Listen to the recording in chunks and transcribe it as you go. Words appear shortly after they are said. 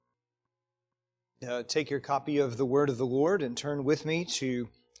take your copy of the Word of the Lord and turn with me to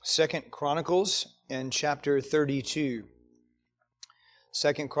 2 Chronicles and chapter 32.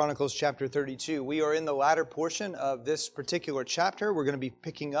 2 Chronicles chapter 32. We are in the latter portion of this particular chapter. We're going to be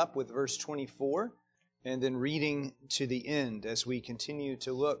picking up with verse 24 and then reading to the end as we continue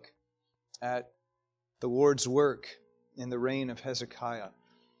to look at the Lord's work in the reign of Hezekiah.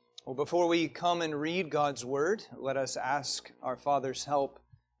 Well, before we come and read God's Word, let us ask our Father's help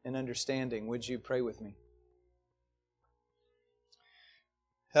and understanding. Would you pray with me?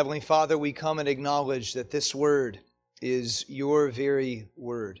 Heavenly Father, we come and acknowledge that this Word is your very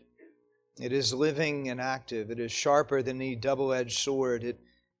Word. It is living and active. It is sharper than any double-edged sword. It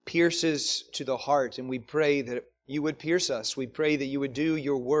pierces to the heart, and we pray that you would pierce us. We pray that you would do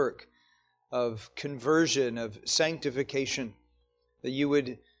your work of conversion, of sanctification, that you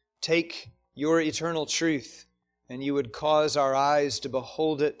would take your eternal truth and you would cause our eyes to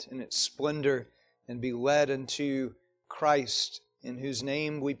behold it in its splendor and be led unto Christ, in whose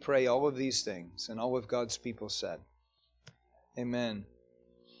name we pray all of these things. And all of God's people said, Amen.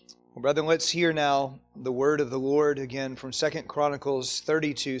 Well, brethren, let's hear now the word of the Lord again from 2 Chronicles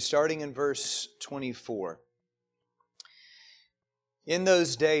 32, starting in verse 24. In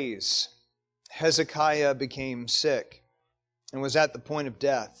those days, Hezekiah became sick and was at the point of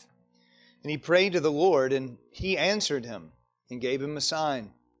death. And he prayed to the Lord, and he answered him and gave him a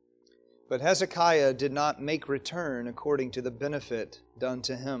sign. But Hezekiah did not make return according to the benefit done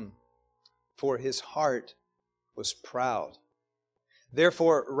to him, for his heart was proud.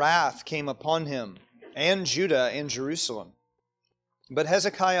 Therefore wrath came upon him, and Judah and Jerusalem. But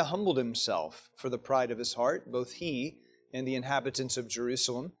Hezekiah humbled himself for the pride of his heart, both he and the inhabitants of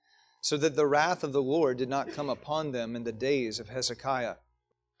Jerusalem, so that the wrath of the Lord did not come upon them in the days of Hezekiah.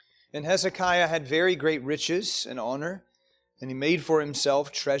 And Hezekiah had very great riches and honor, and he made for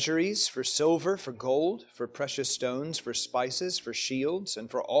himself treasuries for silver, for gold, for precious stones, for spices, for shields, and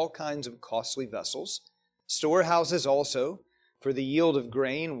for all kinds of costly vessels, storehouses also for the yield of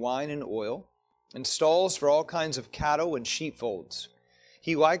grain, wine, and oil, and stalls for all kinds of cattle and sheepfolds.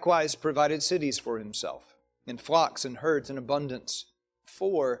 He likewise provided cities for himself, and flocks and herds in abundance,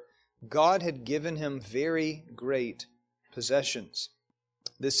 for God had given him very great possessions.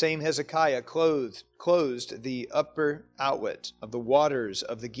 This same Hezekiah closed the upper outlet of the waters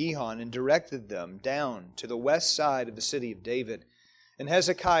of the Gihon and directed them down to the west side of the city of David. And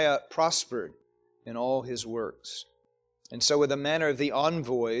Hezekiah prospered in all his works. And so with the manner of the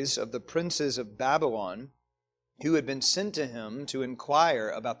envoys of the princes of Babylon, who had been sent to him to inquire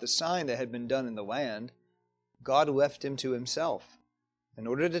about the sign that had been done in the land, God left him to himself, in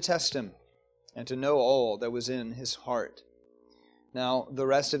order to test him and to know all that was in his heart. Now, the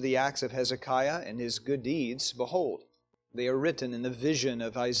rest of the acts of Hezekiah and his good deeds, behold, they are written in the vision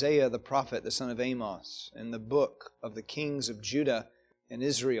of Isaiah the prophet, the son of Amos, in the book of the kings of Judah and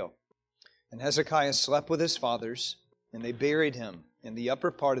Israel. And Hezekiah slept with his fathers, and they buried him in the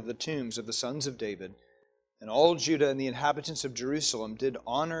upper part of the tombs of the sons of David. And all Judah and the inhabitants of Jerusalem did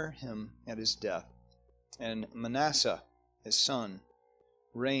honor him at his death. And Manasseh, his son,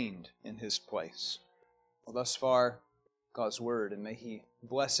 reigned in his place. Well, thus far, God's Word, and may He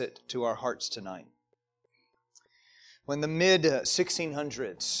bless it to our hearts tonight. When the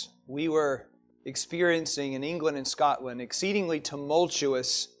mid-1600s, we were experiencing in England and Scotland exceedingly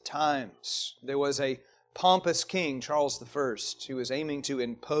tumultuous times. There was a pompous king, Charles I, who was aiming to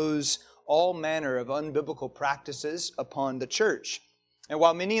impose all manner of unbiblical practices upon the church. And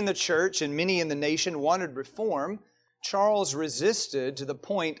while many in the church and many in the nation wanted reform, Charles resisted to the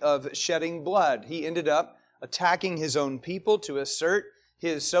point of shedding blood. He ended up attacking his own people to assert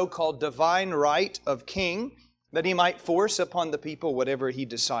his so-called divine right of king, that he might force upon the people whatever he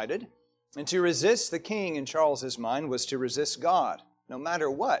decided. And to resist the king, in Charles's mind, was to resist God, no matter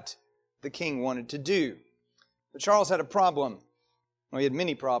what the king wanted to do. But Charles had a problem. Well, he had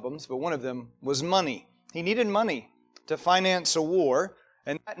many problems, but one of them was money. He needed money to finance a war,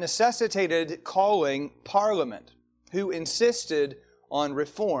 and that necessitated calling Parliament, who insisted on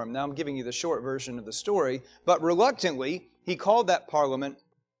reform. Now I'm giving you the short version of the story, but reluctantly, he called that Parliament.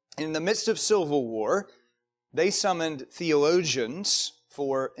 In the midst of civil war, they summoned theologians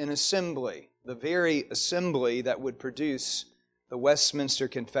for an assembly, the very assembly that would produce the Westminster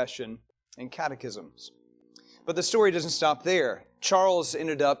Confession and catechisms. But the story doesn't stop there. Charles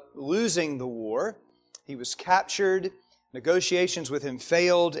ended up losing the war. He was captured, negotiations with him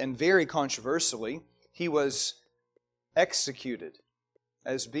failed, and very controversially, he was executed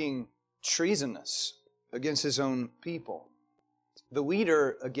as being treasonous against his own people. The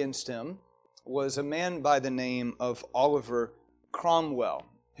leader against him was a man by the name of Oliver Cromwell.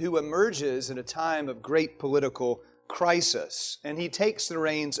 who emerges in a time of great political crisis, and he takes the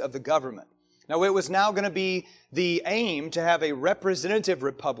reins of the government. Now, it was now going to be the aim to have a representative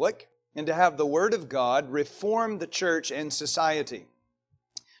republic and to have the Word of God reform the church and society.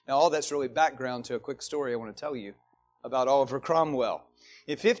 Now, all that's really background to a quick story I want to tell you about Oliver Cromwell.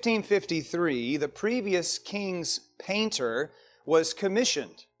 In 1553, the previous king's painter was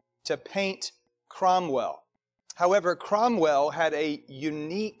commissioned to paint Cromwell. However, Cromwell had a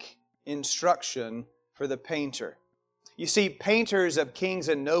unique instruction for the painter. You see, painters of kings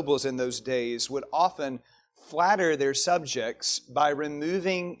and nobles in those days would often flatter their subjects by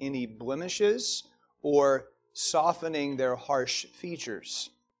removing any blemishes or softening their harsh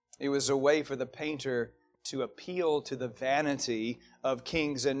features. It was a way for the painter to appeal to the vanity of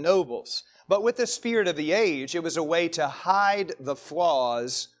kings and nobles. But with the spirit of the age, it was a way to hide the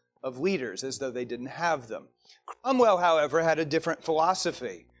flaws of leaders as though they didn't have them. Cromwell, however, had a different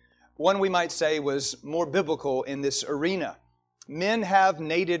philosophy. One we might say was more biblical in this arena. Men have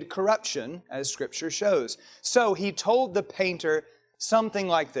nated corruption, as Scripture shows. So he told the painter something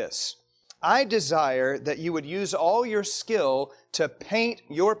like this: I desire that you would use all your skill to paint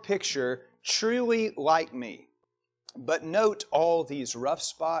your picture truly like me. But note all these rough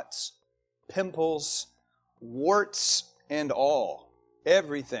spots, pimples, warts, and all,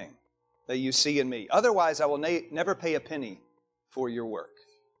 everything that you see in me. Otherwise, I will never pay a penny for your work.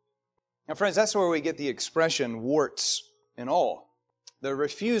 Now, friends, that's where we get the expression warts and all, the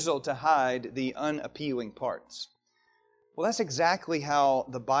refusal to hide the unappealing parts. Well, that's exactly how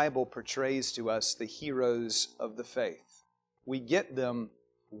the Bible portrays to us the heroes of the faith. We get them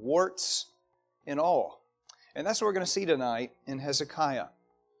warts and all. And that's what we're going to see tonight in Hezekiah.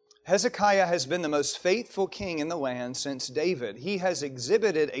 Hezekiah has been the most faithful king in the land since David. He has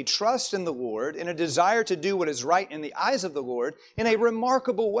exhibited a trust in the Lord and a desire to do what is right in the eyes of the Lord in a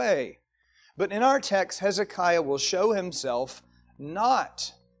remarkable way. But in our text, Hezekiah will show himself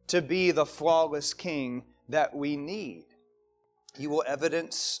not to be the flawless king that we need. He will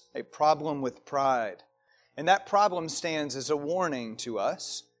evidence a problem with pride. And that problem stands as a warning to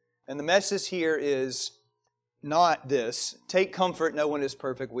us. And the message here is not this: take comfort, no one is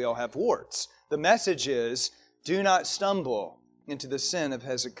perfect, we all have warts. The message is, do not stumble into the sin of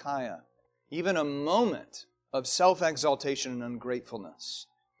Hezekiah, even a moment of self-exaltation and ungratefulness,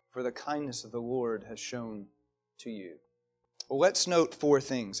 for the kindness of the Lord has shown to you. Well, let's note four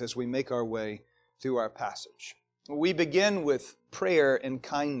things as we make our way through our passage. We begin with prayer and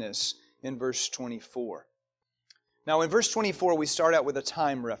kindness in verse 24. Now, in verse 24, we start out with a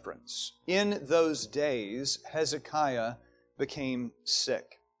time reference. In those days, Hezekiah became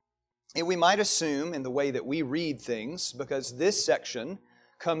sick. And we might assume, in the way that we read things, because this section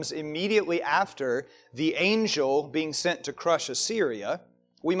comes immediately after the angel being sent to crush Assyria,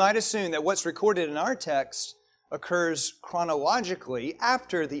 we might assume that what's recorded in our text occurs chronologically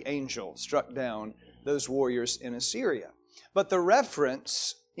after the angel struck down those warriors in Assyria. But the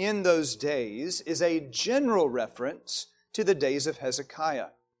reference in those days is a general reference to the days of Hezekiah.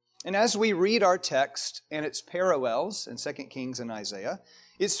 And as we read our text and its parallels in 2 Kings and Isaiah,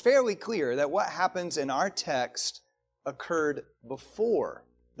 it's fairly clear that what happens in our text occurred before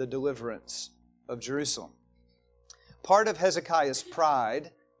the deliverance of Jerusalem. Part of Hezekiah's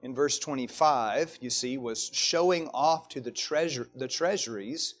pride in verse 25, you see, was showing off to the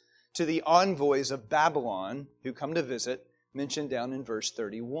treasuries to the envoys of Babylon who come to visit, mentioned down in verse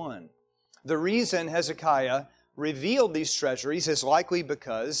 31. The reason Hezekiah revealed these treasuries is likely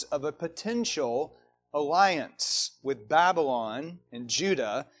because of a potential alliance with Babylon and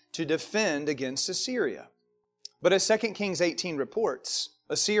Judah to defend against Assyria. But as 2 Kings 18 reports,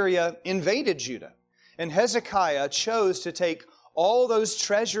 Assyria invaded Judah, and Hezekiah chose to take all those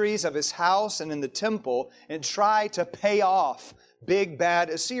treasuries of his house and in the temple and try to pay off big bad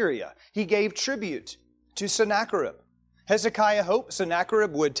Assyria. He gave tribute to Sennacherib. Hezekiah hoped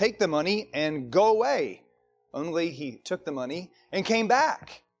Sennacherib would take the money and go away. Only he took the money and came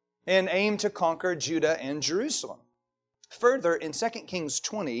back and aimed to conquer Judah and Jerusalem. Further, in 2 Kings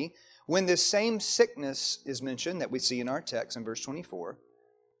 20, when this same sickness is mentioned that we see in our text in verse 24,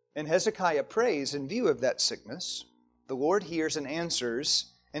 and Hezekiah prays in view of that sickness, the Lord hears and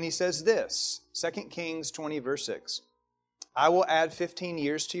answers, and he says this, 2 Kings 20, verse 6, I will add 15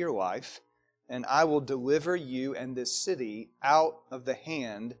 years to your life, and I will deliver you and this city out of the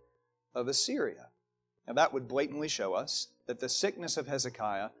hand of Assyria. Now that would blatantly show us that the sickness of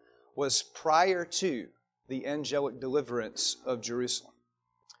Hezekiah was prior to the angelic deliverance of Jerusalem.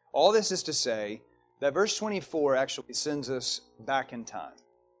 All this is to say that verse 24 actually sends us back in time.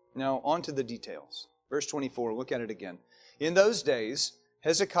 Now, on to the details. Verse 24, look at it again. In those days,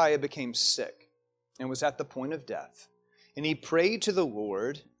 Hezekiah became sick and was at the point of death. And he prayed to the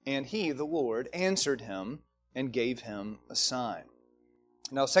Lord, and he, the Lord, answered him and gave him a sign.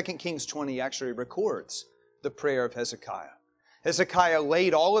 Now, 2 Kings 20 actually records the prayer of Hezekiah. Hezekiah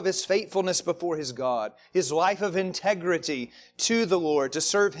laid all of his faithfulness before his God, his life of integrity to the Lord, to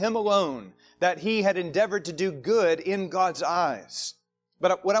serve Him alone, that he had endeavored to do good in God's eyes.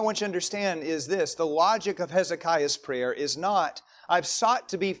 But what I want you to understand is this: the logic of Hezekiah's prayer is not, I've sought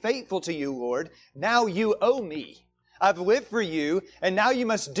to be faithful to you, Lord, now you owe me. I've lived for you, and now you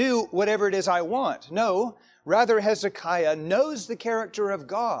must do whatever it is I want. No, rather Hezekiah knows the character of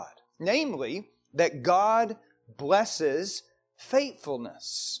God, namely, that God blesses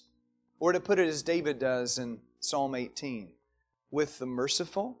faithfulness. Or to put it as David does in Psalm 18, with the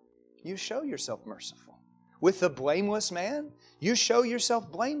merciful, you show yourself merciful. With the blameless man, you show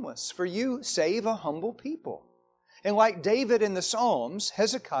yourself blameless, for you save a humble people. And like David in the Psalms,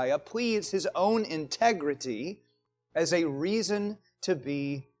 Hezekiah pleads his own integrity as a reason to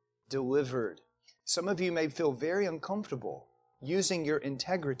be delivered. Some of you may feel very uncomfortable using your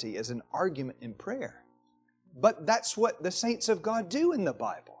integrity as an argument in prayer. But that's what the saints of God do in the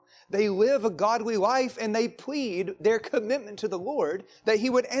Bible. They live a godly life and they plead their commitment to the Lord that He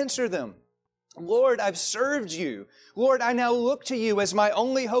would answer them. Lord, I've served you. Lord, I now look to you as my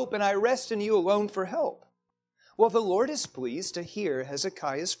only hope and I rest in you alone for help. Well, the Lord is pleased to hear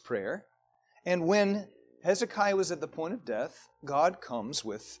Hezekiah's prayer. And when Hezekiah was at the point of death, God comes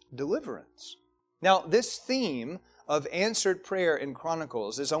with deliverance. Now, this theme of answered prayer in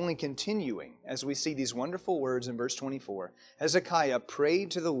Chronicles is only continuing as we see these wonderful words in verse 24. Hezekiah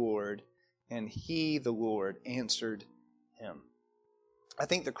prayed to the Lord, and He, the Lord, answered him. I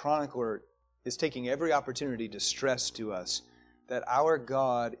think the chronicler is taking every opportunity to stress to us that our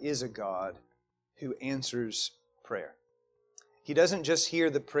God is a God who answers prayer. He doesn't just hear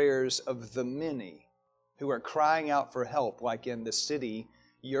the prayers of the many who are crying out for help, like in the city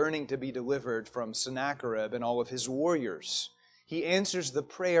yearning to be delivered from Sennacherib and all of his warriors. He answers the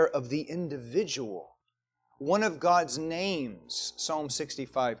prayer of the individual. One of God's names, Psalm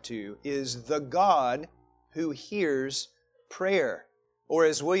 65:2, is the God who hears prayer. Or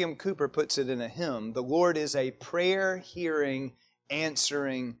as William Cooper puts it in a hymn, the Lord is a prayer-hearing,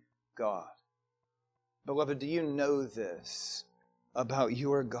 answering God. Beloved, do you know this about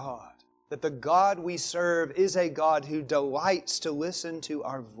your God? That the God we serve is a God who delights to listen to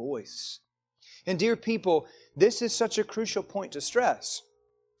our voice. And dear people, this is such a crucial point to stress,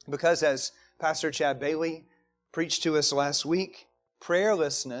 because as Pastor Chad Bailey preached to us last week,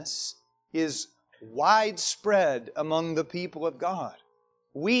 prayerlessness is widespread among the people of God.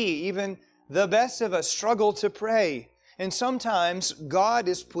 We, even the best of us, struggle to pray. And sometimes God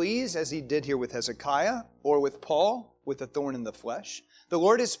is pleased, as He did here with Hezekiah or with Paul, with a thorn in the flesh. The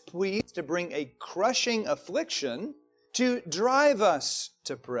Lord is pleased to bring a crushing affliction to drive us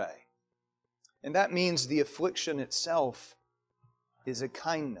to pray. And that means the affliction itself is a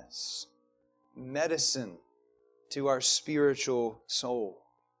kindness, medicine to our spiritual soul.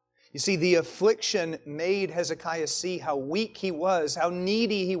 You see, the affliction made Hezekiah see how weak he was, how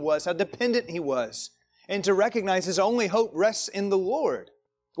needy he was, how dependent he was, and to recognize his only hope rests in the Lord.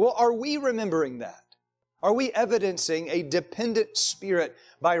 Well, are we remembering that? Are we evidencing a dependent spirit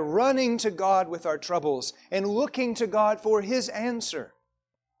by running to God with our troubles and looking to God for His answer?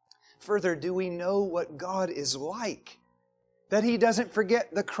 Further, do we know what God is like? That He doesn't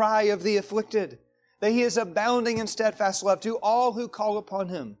forget the cry of the afflicted, that He is abounding in steadfast love to all who call upon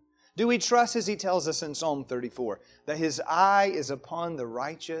Him. Do we trust, as He tells us in Psalm 34, that His eye is upon the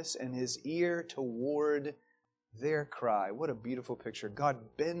righteous and His ear toward their cry? What a beautiful picture. God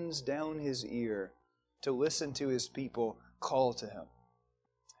bends down His ear to listen to His people call to Him.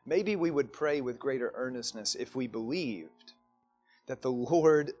 Maybe we would pray with greater earnestness if we believed that the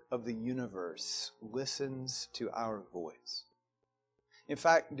Lord of the universe listens to our voice. In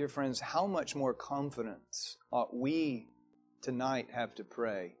fact, dear friends, how much more confidence ought we tonight have to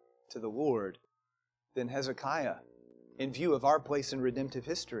pray to the Lord than Hezekiah in view of our place in redemptive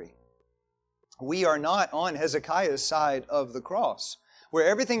history? We are not on Hezekiah's side of the cross, where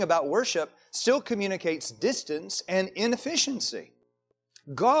everything about worship still communicates distance and inefficiency.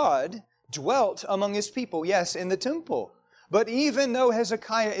 God dwelt among His people, yes, in the temple. But even though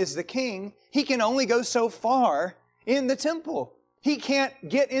Hezekiah is the king, he can only go so far in the temple. He can't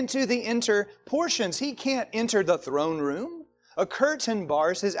get into the inner portions. He can't enter the throne room. A curtain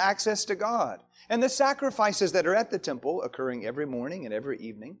bars his access to God. And the sacrifices that are at the temple, occurring every morning and every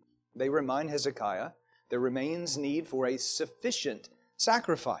evening, they remind Hezekiah there remains need for a sufficient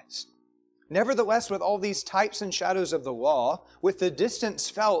sacrifice. Nevertheless, with all these types and shadows of the law, with the distance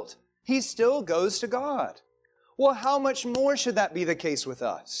felt, he still goes to God. Well, how much more should that be the case with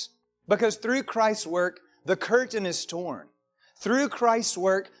us? Because through Christ's work, the curtain is torn. Through Christ's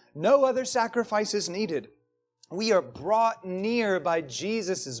work, no other sacrifice is needed. We are brought near by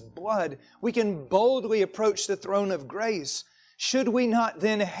Jesus' blood. We can boldly approach the throne of grace. Should we not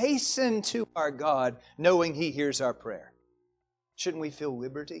then hasten to our God, knowing He hears our prayer? Shouldn't we feel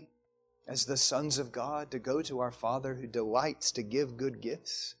liberty as the sons of God to go to our Father who delights to give good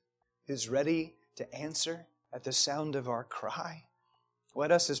gifts, who's ready to answer at the sound of our cry?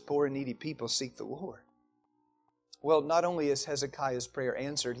 Let us as poor and needy people seek the Lord. Well, not only is Hezekiah's prayer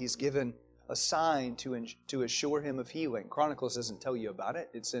answered, he's given a sign to assure him of healing. Chronicles doesn't tell you about it.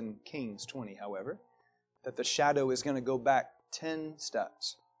 It's in Kings 20, however, that the shadow is going to go back 10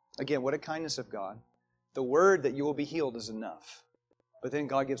 steps. Again, what a kindness of God. The word that you will be healed is enough. But then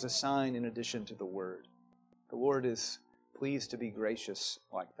God gives a sign in addition to the word. The Lord is pleased to be gracious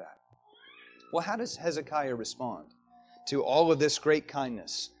like that. Well, how does Hezekiah respond to all of this great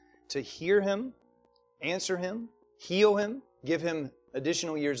kindness? To hear him, answer him, heal him, give him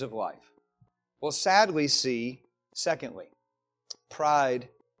additional years of life. Well, sadly see, secondly, pride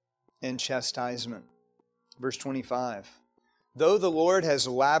and chastisement. Verse 25. Though the Lord has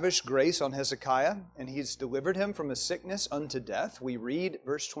lavished grace on Hezekiah, and He's delivered him from a sickness unto death, we read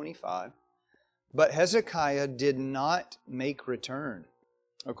verse 25, but Hezekiah did not make return,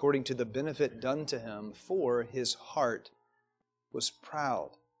 according to the benefit done to him, for his heart was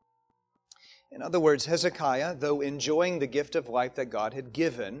proud. In other words, Hezekiah, though enjoying the gift of life that God had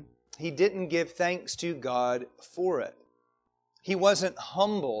given, he didn't give thanks to God for it. He wasn't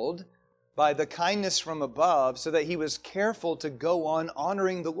humbled by the kindness from above so that he was careful to go on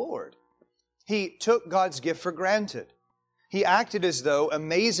honoring the Lord. He took God's gift for granted. He acted as though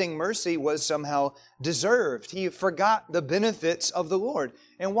amazing mercy was somehow deserved. He forgot the benefits of the Lord.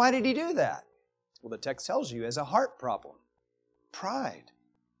 And why did he do that? Well, the text tells you, as a heart problem. Pride.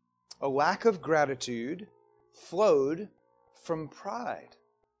 A lack of gratitude flowed from pride.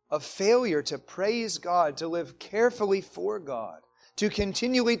 A failure to praise God, to live carefully for God, to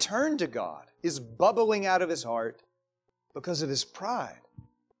continually turn to God, is bubbling out of his heart because of his pride.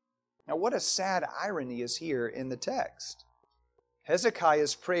 Now, what a sad irony is here in the text.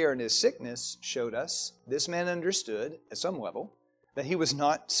 Hezekiah's prayer in his sickness showed us this man understood, at some level, that he was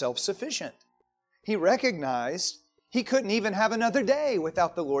not self-sufficient. He recognized he couldn't even have another day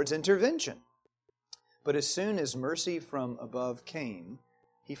without the Lord's intervention. But as soon as mercy from above came,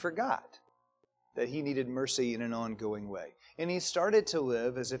 he forgot that he needed mercy in an ongoing way. And he started to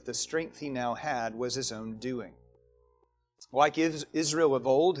live as if the strength he now had was his own doing. Like Israel of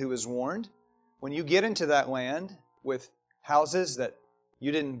old, who was warned, when you get into that land with houses that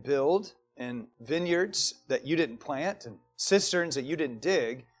you didn't build, and vineyards that you didn't plant, and cisterns that you didn't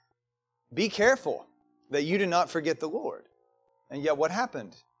dig, be careful that you do not forget the Lord. And yet what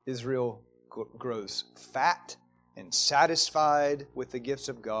happened? Israel grows fat and satisfied with the gifts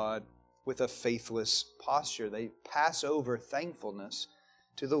of God with a faithless posture. They pass over thankfulness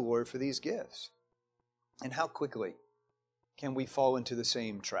to the Lord for these gifts. And how quickly can we fall into the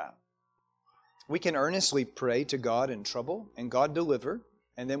same trap? We can earnestly pray to God in trouble and God deliver,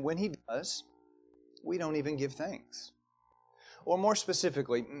 and then when He does, we don't even give thanks. Or more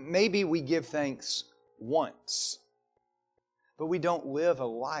specifically, maybe we give thanks once, but we don't live a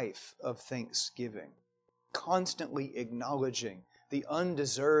life of thanksgiving, constantly acknowledging the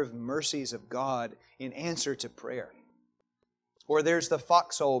undeserved mercies of God in answer to prayer. Or there's the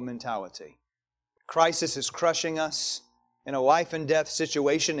foxhole mentality. Crisis is crushing us in a life and death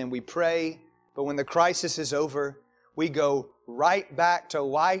situation, and we pray, but when the crisis is over, we go right back to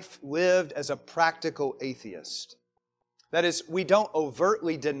life lived as a practical atheist. That is, we don't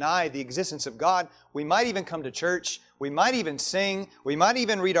overtly deny the existence of God. We might even come to church. We might even sing. We might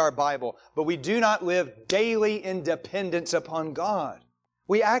even read our Bible. But we do not live daily in dependence upon God.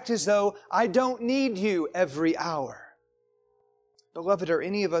 We act as though I don't need you every hour. Beloved, are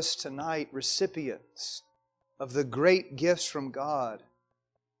any of us tonight recipients of the great gifts from God,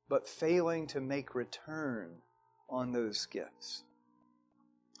 but failing to make return on those gifts?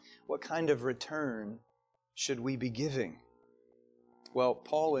 What kind of return should we be giving? Well,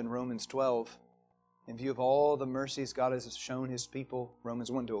 Paul in Romans 12, in view of all the mercies God has shown His people,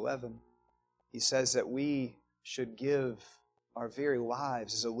 Romans 1 to 11, he says that we should give our very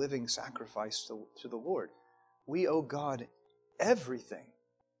lives as a living sacrifice to the Lord. We owe God everything.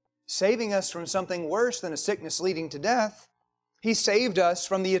 Saving us from something worse than a sickness leading to death, He saved us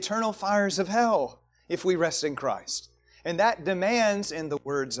from the eternal fires of hell if we rest in Christ. And that demands, in the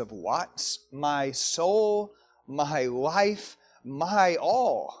words of Watts, my soul, my life, my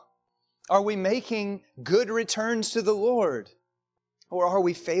all. Are we making good returns to the Lord? Or are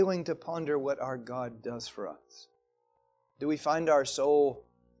we failing to ponder what our God does for us? Do we find our soul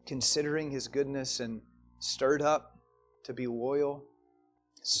considering His goodness and stirred up to be loyal,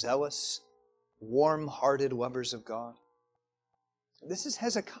 zealous, warm-hearted lovers of God? This is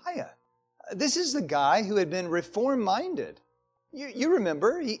Hezekiah. This is the guy who had been reform-minded. You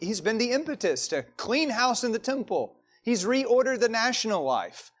remember, he's been the impetus to clean house in the temple. He's reordered the national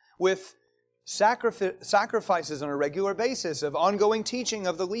life with sacrifices on a regular basis, of ongoing teaching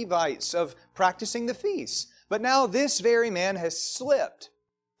of the Levites, of practicing the feasts. But now this very man has slipped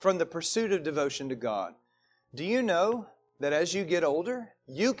from the pursuit of devotion to God. Do you know that as you get older,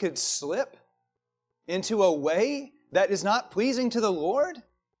 you could slip into a way that is not pleasing to the Lord?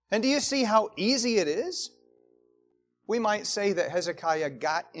 And do you see how easy it is? We might say that Hezekiah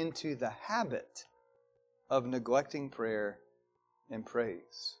got into the habit of neglecting prayer and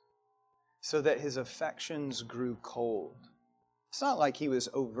praise, so that his affections grew cold. It's not like he was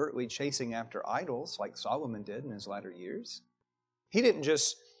overtly chasing after idols like Solomon did in his latter years. He didn't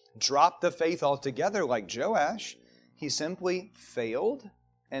just drop the faith altogether like Joash. He simply failed,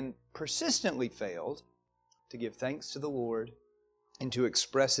 and persistently failed, to give thanks to the Lord and to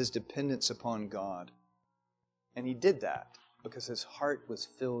express his dependence upon God. And he did that because his heart was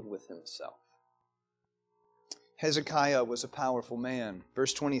filled with himself. Hezekiah was a powerful man.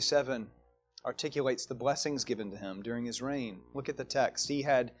 Verse 27 articulates the blessings given to him during his reign. Look at the text. He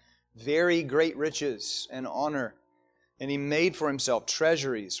had very great riches and honor, and he made for himself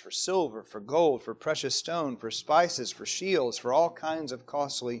treasuries for silver, for gold, for precious stone, for spices, for shields, for all kinds of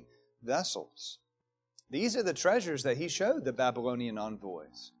costly vessels. These are the treasures that he showed the Babylonian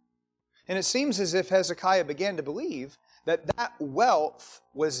envoys. And it seems as if Hezekiah began to believe that that wealth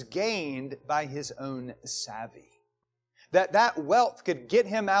was gained by his own savvy. That wealth could get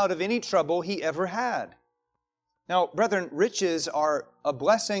him out of any trouble he ever had. Now, brethren, riches are a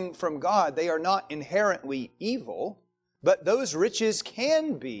blessing from God. They are not inherently evil, but those riches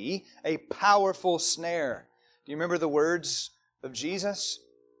can be a powerful snare. Do you remember the words of Jesus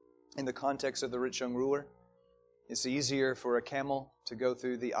in the context of the rich young ruler? It's easier for a camel to go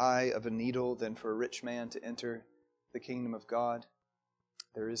through the eye of a needle than for a rich man to enter the kingdom of God.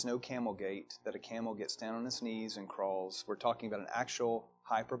 There is no camel gate that a camel gets down on its knees and crawls. We're talking about an actual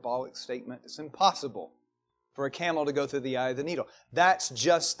hyperbolic statement. It's impossible for a camel to go through the eye of the needle. That's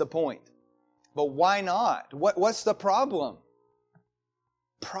just the point. But why not? What's the problem?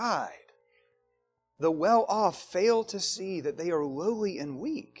 Pride. The well-off fail to see that they are lowly and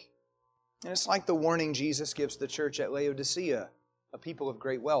weak. And it's like the warning Jesus gives the church at Laodicea, a people of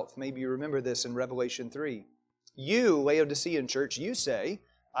great wealth. Maybe you remember this in Revelation 3. You, Laodicean church, you say,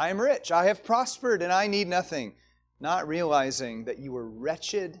 I am rich, I have prospered, and I need nothing, not realizing that you were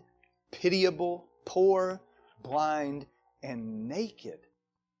wretched, pitiable, poor, blind, and naked.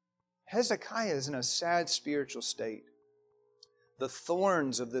 Hezekiah is in a sad spiritual state. The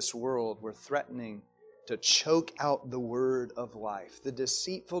thorns of this world were threatening to choke out the word of life, the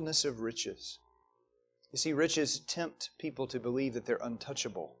deceitfulness of riches. You see, riches tempt people to believe that they're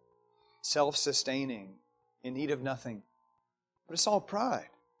untouchable, self-sustaining, in need of nothing. But it's all pride.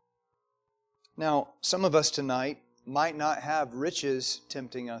 Now, some of us tonight might not have riches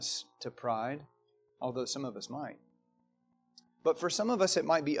tempting us to pride, although some of us might. But for some of us, it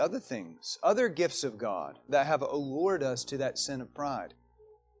might be other things, other gifts of God that have allured us to that sin of pride.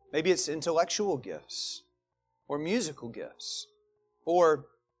 Maybe it's intellectual gifts, or musical gifts, or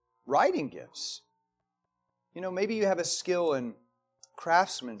writing gifts. You know, maybe you have a skill in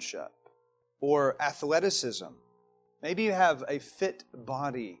craftsmanship, or athleticism. Maybe you have a fit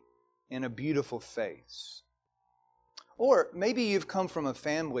body and a beautiful face. Or maybe you've come from a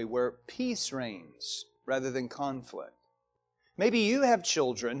family where peace reigns rather than conflict. Maybe you have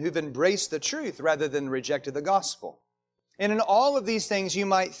children who've embraced the truth rather than rejected the gospel. And in all of these things you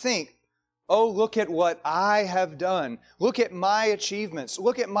might think, oh, look at what I have done. Look at my achievements.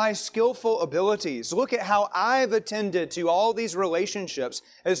 Look at my skillful abilities. Look at how I've attended to all these relationships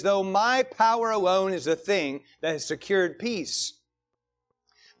as though my power alone is the thing that has secured peace.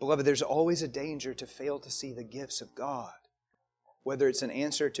 Beloved, there's always a danger to fail to see the gifts of God, whether it's an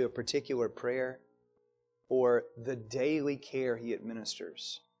answer to a particular prayer or the daily care He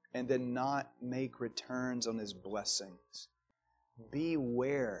administers, and then not make returns on His blessings.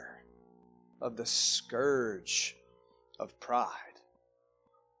 Beware of the scourge of pride.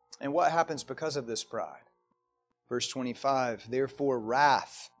 And what happens because of this pride? Verse 25, therefore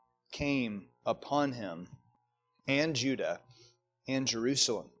wrath came upon him and Judah and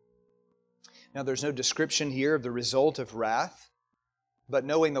Jerusalem. Now, there's no description here of the result of wrath, but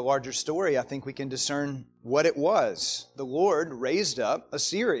knowing the larger story, I think we can discern what it was. The Lord raised up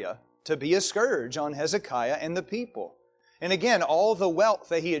Assyria to be a scourge on Hezekiah and the people. And again, all the wealth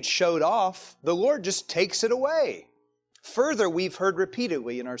that he had showed off, the Lord just takes it away. Further, we've heard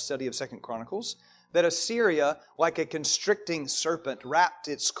repeatedly in our study of 2 Chronicles that Assyria, like a constricting serpent, wrapped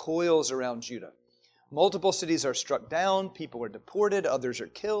its coils around Judah. Multiple cities are struck down, people are deported, others are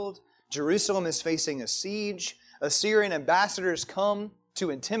killed. Jerusalem is facing a siege. Assyrian ambassadors come to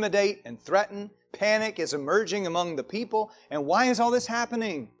intimidate and threaten. Panic is emerging among the people. And why is all this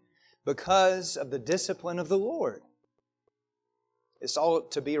happening? Because of the discipline of the Lord. It's all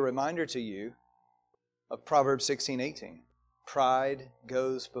to be a reminder to you of Proverbs 16:18. Pride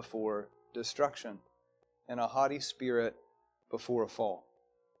goes before destruction, and a haughty spirit before a fall.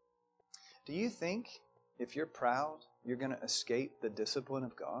 Do you think if you're proud, you're going to escape the discipline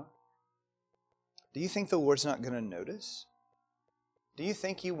of God? Do you think the Lord's not going to notice? Do you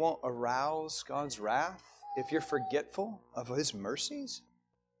think you won't arouse God's wrath if you're forgetful of His mercies?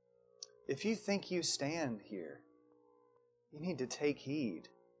 If you think you stand here, you need to take heed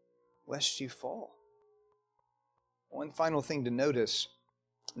lest you fall. One final thing to notice.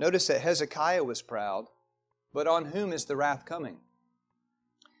 Notice that Hezekiah was proud, but on whom is the wrath coming?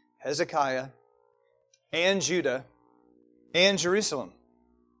 Hezekiah and Judah and Jerusalem.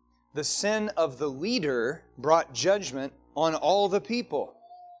 The sin of the leader brought judgment on all the people.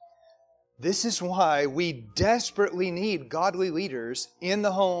 This is why we desperately need godly leaders in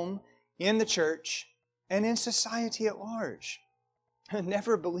the home, in the church, and in society at large.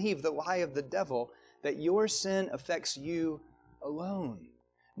 Never believe the lie of the devil that your sin affects you alone.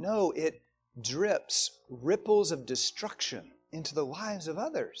 No, it drips ripples of destruction into the lives of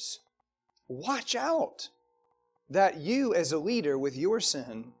others. Watch out that you as a leader with your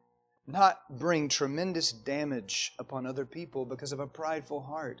sin not bring tremendous damage upon other people because of a prideful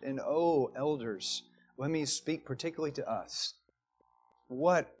heart. And oh, elders, let me speak particularly to us.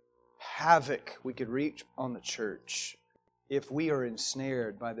 What havoc we could reach on the church if we are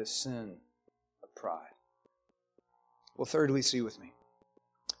ensnared by the sin of pride. Well, thirdly, see with me.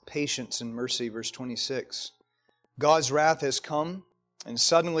 Patience and mercy, verse 26. God's wrath has come, and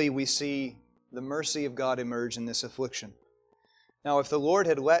suddenly we see the mercy of God emerge in this affliction. Now, if the Lord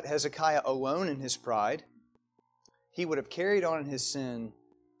had let Hezekiah alone in his pride, he would have carried on in his sin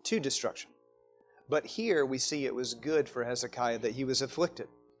to destruction. But here we see it was good for Hezekiah that he was afflicted.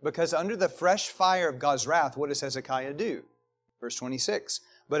 Because under the fresh fire of God's wrath, what does Hezekiah do? Verse 26.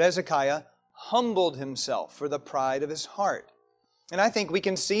 But Hezekiah humbled himself for the pride of his heart. And I think we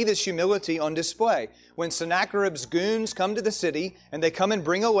can see this humility on display. When Sennacherib's goons come to the city, and they come and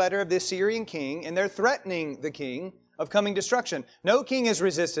bring a letter of the Assyrian king, and they're threatening the king of coming destruction. No king has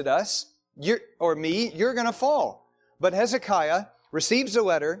resisted us, or me, you're going to fall. But Hezekiah receives a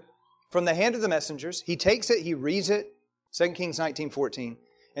letter from the hand of the messengers. He takes it, he reads it, 2 Kings 19:14.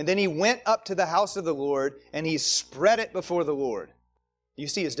 And then he went up to the house of the Lord, and he spread it before the Lord. You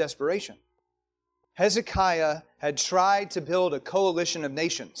see his desperation. Hezekiah had tried to build a coalition of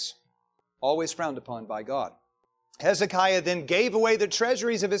nations, always frowned upon by God. Hezekiah then gave away the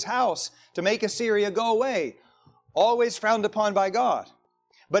treasuries of his house to make Assyria go away, always frowned upon by God.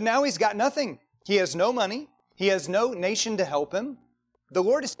 But now he's got nothing. He has no money. He has no nation to help him. The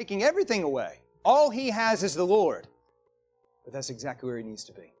Lord is taking everything away. All he has is the Lord. But that's exactly where he needs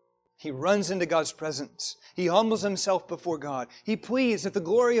to be. He runs into God's presence. He humbles himself before God. He pleads that the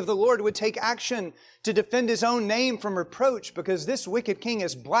glory of the Lord would take action to defend his own name from reproach, because this wicked king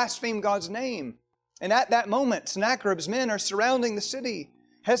has blasphemed God's name. And at that moment, Sennacherib's men are surrounding the city.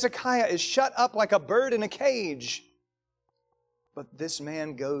 Hezekiah is shut up like a bird in a cage. But this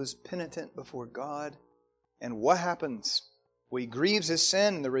man goes penitent before God. And what happens? Well, he grieves his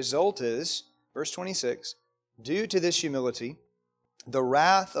sin, and the result is, verse 26, due to this humility, the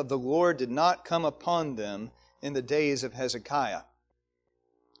wrath of the Lord did not come upon them in the days of Hezekiah.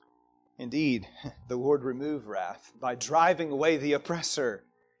 Indeed, the Lord removed wrath by driving away the oppressor.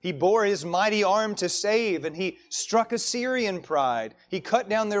 He bore His mighty arm to save, and He struck Assyrian pride. He cut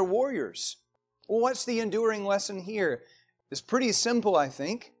down their warriors. Well, what's the enduring lesson here? It's pretty simple, I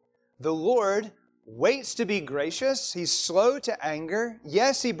think. The Lord waits to be gracious. He's slow to anger.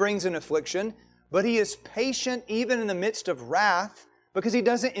 Yes, He brings an affliction, but He is patient even in the midst of wrath, because He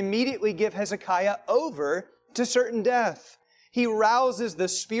doesn't immediately give Hezekiah over to certain death. He rouses the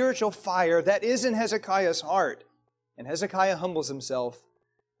spiritual fire that is in Hezekiah's heart. And Hezekiah humbles himself,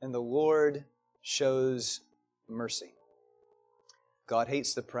 and the Lord shows mercy. God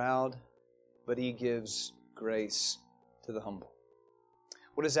hates the proud, but He gives grace to the humble.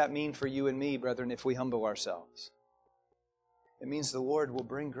 What does that mean for you and me, brethren, if we humble ourselves? It means the Lord will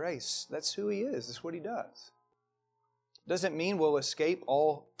bring grace. That's who He is. That's what He does. Doesn't mean we'll escape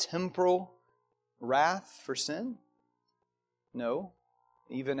all temporal wrath for sin. No.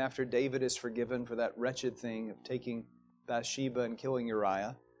 Even after David is forgiven for that wretched thing of taking Bathsheba and killing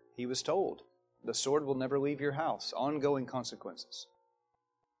Uriah, he was told, the sword will never leave your house. Ongoing consequences.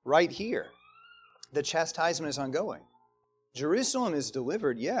 Right here, the chastisement is ongoing. Jerusalem is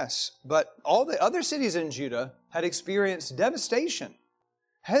delivered, yes, but all the other cities in Judah had experienced devastation.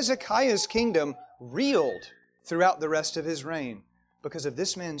 Hezekiah's kingdom reeled throughout the rest of his reign because of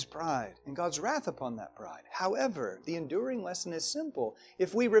this man's pride and God's wrath upon that pride. However, the enduring lesson is simple.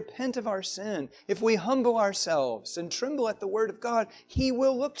 If we repent of our sin, if we humble ourselves and tremble at the word of God, He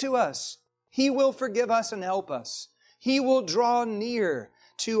will look to us. He will forgive us and help us. He will draw near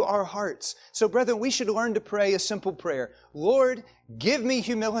to our hearts. So, brethren, we should learn to pray a simple prayer. Lord, give me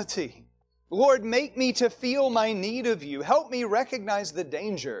humility. Lord, make me to feel my need of You. Help me recognize the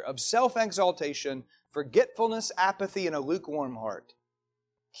danger of self-exaltation, forgetfulness, apathy, and a lukewarm heart.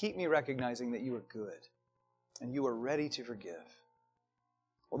 Keep me recognizing that You are good and You are ready to forgive.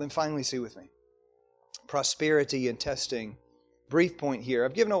 Well, then finally, see with me. Prosperity and testing. Brief point here.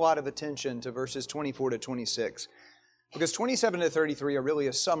 I've given a lot of attention to verses 24 to 26. Because 27 to 33 are really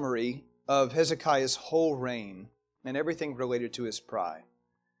a summary of Hezekiah's whole reign and everything related to his pride.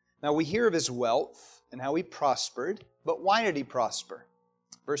 Now we hear of his wealth and how he prospered, but why did he prosper?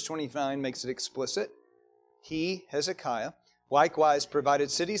 Verse 29 makes it explicit. He, Hezekiah, likewise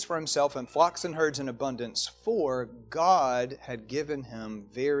provided cities for himself and flocks and herds in abundance, for God had given him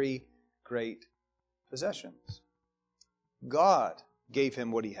very great possessions. God gave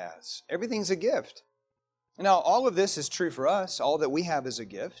him what he has. Everything's a gift. Now, all of this is true for us. All that we have is a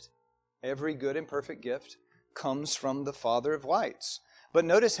gift. Every good and perfect gift comes from the Father of lights. But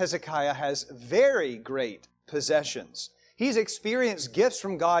notice Hezekiah has very great possessions. He's experienced gifts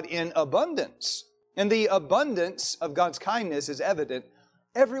from God in abundance. And the abundance of God's kindness is evident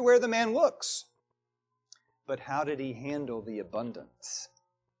everywhere the man looks. But how did he handle the abundance?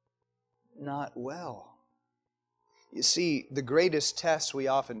 Not well. You see, the greatest tests we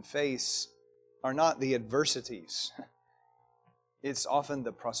often face are not the adversities. It's often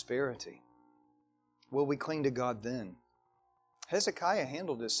the prosperity. Will we cling to God then? Hezekiah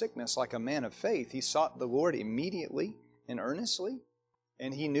handled his sickness like a man of faith. He sought the Lord immediately and earnestly,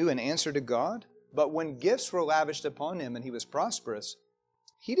 and he knew an answer to God. But when gifts were lavished upon him and he was prosperous,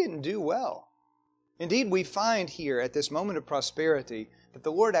 he didn't do well. Indeed, we find here at this moment of prosperity that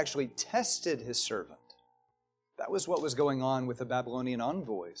the Lord actually tested His servant. That was what was going on with the Babylonian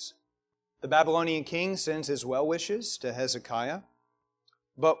envoys. The Babylonian king sends his well wishes to Hezekiah,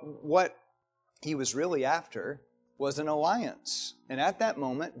 but what he was really after was an alliance. And at that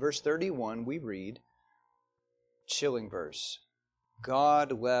moment, verse 31, we read, chilling verse,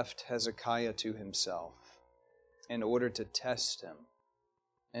 God left Hezekiah to himself in order to test him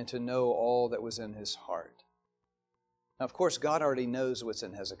and to know all that was in his heart. Now, of course, God already knows what's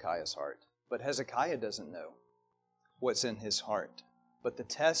in Hezekiah's heart, but Hezekiah doesn't know what's in his heart. But the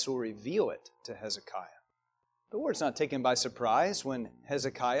test will reveal it to Hezekiah. The Lord's not taken by surprise when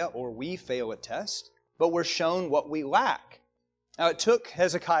Hezekiah or we fail a test, but we're shown what we lack. Now, it took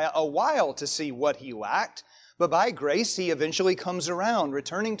Hezekiah a while to see what he lacked, but by grace he eventually comes around,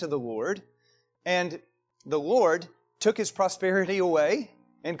 returning to the Lord, and the Lord took his prosperity away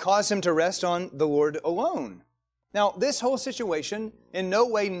and caused him to rest on the Lord alone. Now, this whole situation in no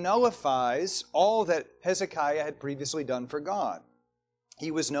way nullifies all that Hezekiah had previously done for God. He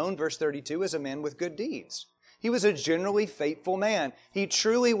was known, verse 32, as a man with good deeds. He was a generally faithful man. He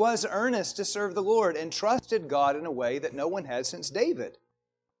truly was earnest to serve the Lord and trusted God in a way that no one had since David.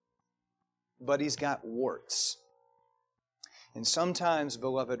 But he's got warts. And sometimes,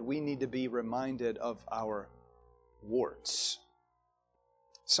 beloved, we need to be reminded of our warts.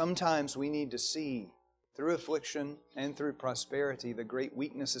 Sometimes we need to see, through affliction and through prosperity, the great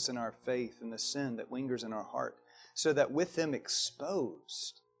weaknesses in our faith and the sin that lingers in our heart, so that with them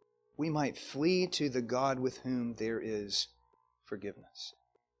exposed, we might flee to the God with whom there is forgiveness.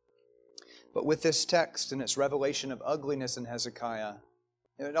 But with this text and its revelation of ugliness in Hezekiah,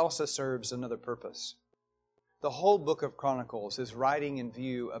 it also serves another purpose. The whole book of Chronicles is writing in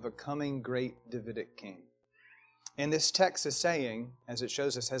view of a coming great Davidic king. And this text is saying, as it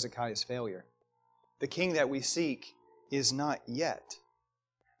shows us Hezekiah's failure, the king that we seek is not yet.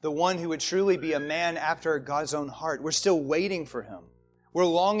 The one who would truly be a man after God's own heart. We're still waiting for him. We're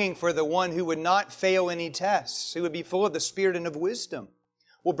longing for the one who would not fail any tests, who would be full of the Spirit and of wisdom.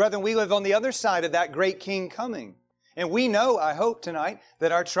 Well, brethren, we live on the other side of that great King coming. And we know, I hope tonight,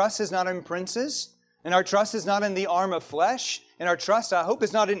 that our trust is not in princes, and our trust is not in the arm of flesh, and our trust, I hope,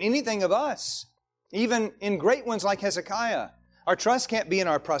 is not in anything of us, even in great ones like Hezekiah. Our trust can't be in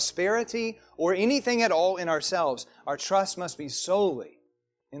our prosperity or anything at all in ourselves. Our trust must be solely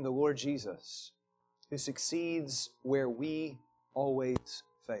in the Lord Jesus, who succeeds where we always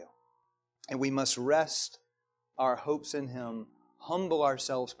fail. And we must rest our hopes in Him, humble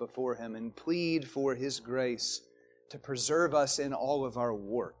ourselves before Him, and plead for His grace to preserve us in all of our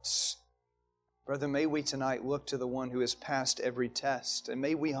warts. Brother, may we tonight look to the one who has passed every test, and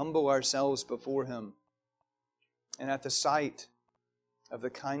may we humble ourselves before Him. And at the sight of the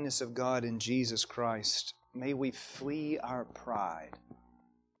kindness of God in Jesus Christ, may we flee our pride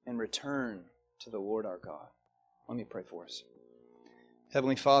and return to the Lord our God. Let me pray for us.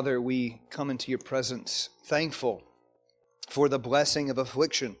 Heavenly Father, we come into Your presence thankful for the blessing of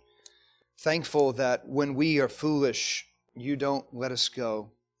affliction, thankful that when we are foolish, You don't let us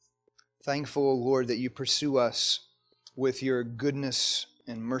go. Thankful, O Lord, that You pursue us with Your goodness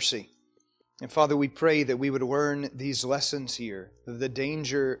and mercy. And Father, we pray that we would learn these lessons here, the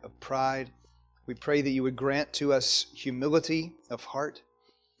danger of pride. We pray that You would grant to us humility of heart.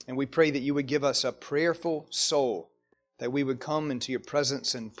 And we pray that You would give us a prayerful soul, that we would come into Your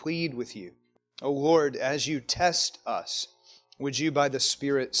presence and plead with You. O Lord, as You test us, would You by the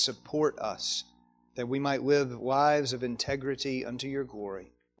Spirit support us, that we might live lives of integrity unto Your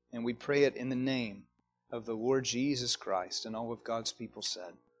glory. And we pray it in the name of the Lord Jesus Christ, and all of God's people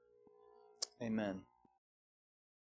said, Amen.